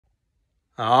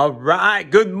All right.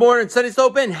 Good morning, Sunny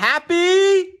Slope, and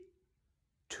happy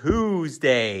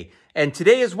Tuesday. And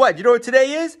today is what? You know what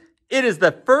today is? It is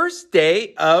the first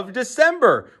day of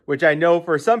December, which I know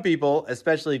for some people,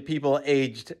 especially people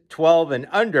aged 12 and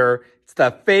under, it's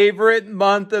the favorite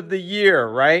month of the year,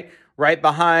 right? Right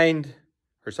behind,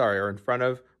 or in front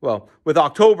of, well, with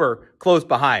October close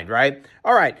behind, right?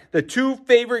 All right. The two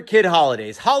favorite kid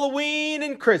holidays, Halloween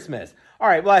and Christmas. All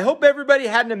right, well, I hope everybody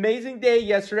had an amazing day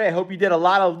yesterday. I hope you did a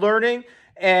lot of learning,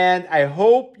 and I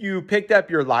hope you picked up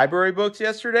your library books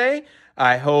yesterday.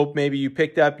 I hope maybe you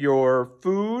picked up your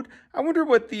food. I wonder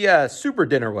what the super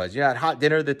dinner was. You know, that hot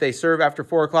dinner that they serve after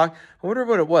 4 o'clock? I wonder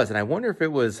what it was, and I wonder if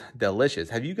it was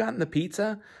delicious. Have you gotten the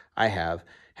pizza? I have.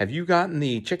 Have you gotten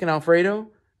the chicken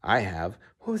Alfredo? I have.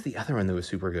 What was the other one that was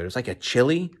super good? It was like a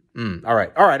chili. All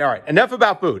right. Enough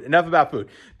about food.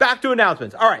 Back to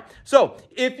announcements. All right. So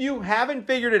if you haven't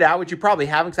figured it out, which you probably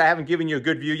haven't because I haven't given you a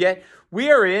good view yet, we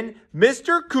are in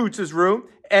Mr. Coots's room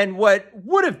and what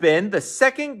would have been the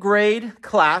second grade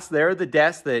class. There are the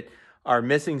desks that are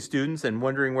missing students and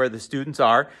wondering where the students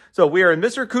are. So we are in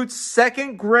Mr. Coots's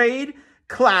second grade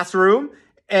classroom.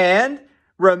 And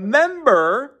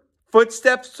remember,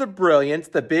 Footsteps to Brilliance,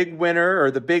 the big winner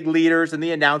or the big leaders and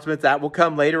the announcements that will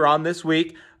come later on this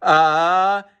week.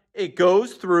 It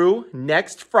goes through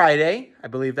next Friday. I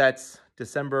believe that's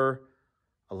December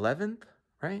 11th,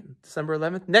 right? December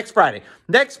 11th? Next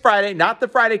Friday, not the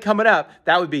Friday coming up.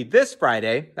 That would be this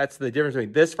Friday. That's the difference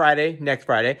between this Friday, next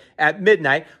Friday at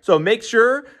midnight. So make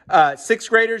sure, sixth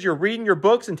graders, you're reading your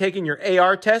books and taking your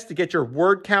AR test to get your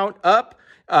word count up.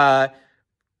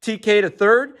 TK to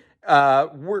third.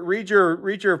 Read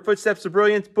your Footsteps to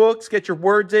Brilliance books, get your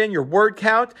words in, your word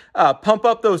count, pump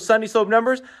up those Sunny Slope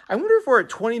numbers. I wonder if we're at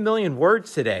 20 million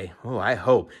words today. Oh, I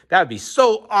hope. That would be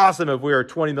so awesome if we were at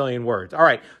 20 million words. All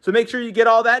right, so make sure you get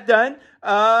all that done.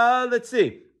 Let's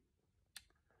see.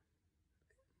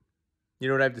 You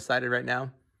know what I've decided right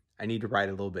now? I need to write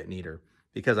a little bit neater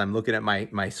because I'm looking at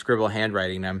my scribble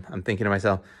handwriting and I'm thinking to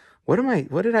myself, what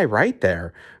did I write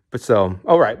there?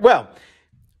 All right, well,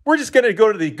 we're just going to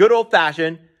go to the good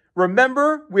old-fashioned.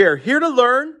 Remember, we are here to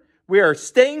learn. We are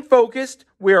staying focused.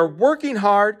 We are working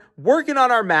hard, working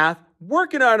on our math,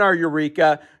 working on our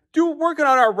Eureka, working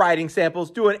on our writing samples,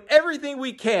 doing everything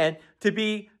we can to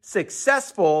be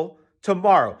successful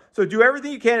tomorrow. So do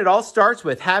everything you can. It all starts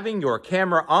with having your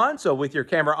camera on. So with your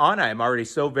camera on, I am already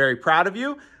so very proud of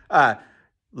you.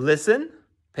 Listen,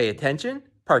 pay attention.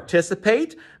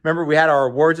 Participate. Remember, we had our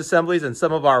awards assemblies and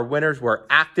some of our winners were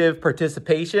active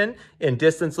participation in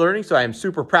distance learning. So I am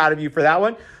super proud of you for that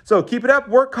one. So keep it up,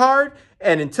 work hard.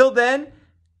 And until then,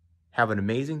 have an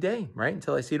amazing day, right?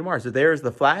 Until I see you tomorrow. So there's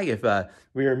the flag. If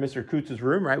we were in Mr. Coots's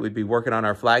room, right, we'd be working on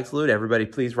our flag salute. Everybody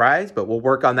please rise, but we'll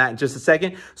work on that in just a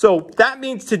second. So that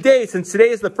means today, since today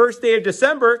is the first day of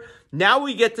December, now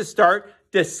we get to start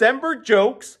December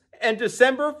jokes and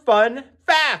December fun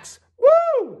facts.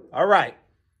 Woo! All right.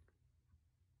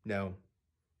 No,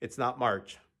 it's not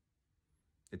March.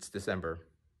 It's December.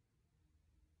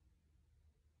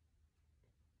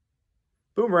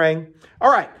 Boomerang.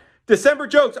 All right, December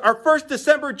jokes. Our first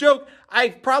December joke. I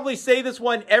probably say this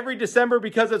one every December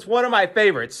because it's one of my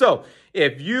favorites. So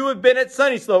if you have been at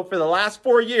Sunny Slope for the last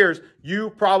 4 years,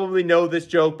 you probably know this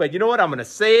joke. But you know what? I'm going to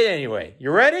say it anyway. You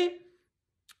ready?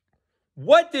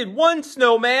 What did one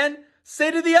snowman say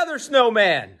to the other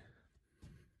snowman?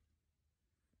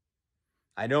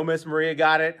 I know Miss Maria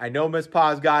got it. I know Miss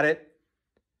Paz got it.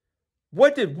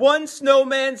 What did one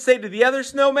snowman say to the other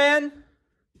snowman?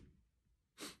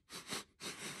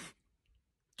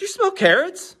 Do you smell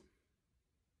carrots?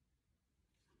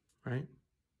 Right?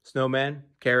 Snowman,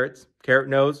 carrots, carrot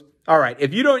nose. All right.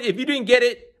 If you didn't get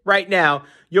it right now,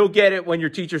 you'll get it when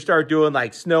your teachers start doing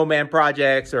like snowman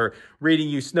projects or reading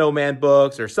you snowman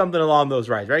books or something along those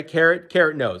lines, right?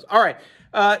 Carrot nose. All right.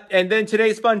 And then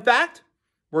today's fun fact.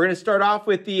 We're going to start off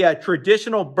with the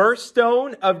traditional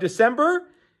birthstone of December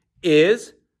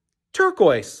is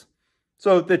turquoise.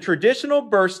 So the traditional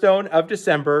birthstone of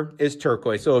December is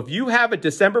turquoise. So if you have a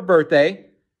December birthday,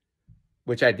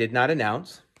 which I did not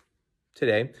announce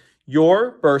today,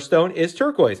 your birthstone is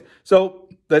turquoise. So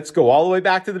let's go all the way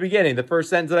back to the beginning, the first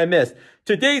sentence that I missed.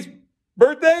 Today's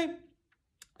birthday,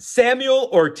 Samuel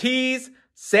Ortiz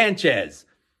Sanchez.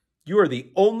 You are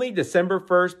the only December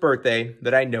 1st birthday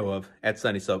that I know of at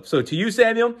Sunny Slope. So to you,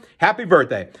 Samuel, happy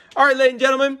birthday. All right, ladies and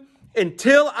gentlemen,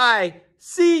 until I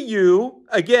see you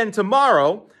again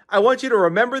tomorrow, I want you to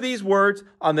remember these words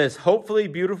on this hopefully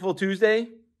beautiful Tuesday.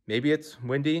 Maybe it's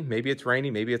windy, maybe it's rainy,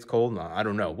 maybe it's cold. No, I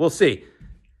don't know. We'll see.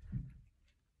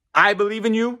 I believe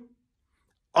in you.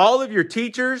 All of your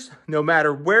teachers, no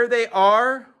matter where they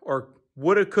are or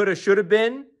woulda, coulda, shoulda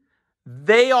been.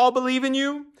 They all believe in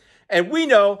you. And we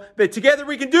know that together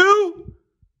we can do.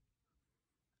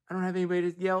 I don't have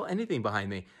anybody to yell anything behind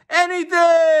me.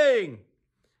 Anything!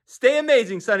 Stay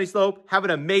amazing, Sunny Slope. Have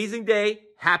an amazing day.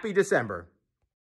 Happy December.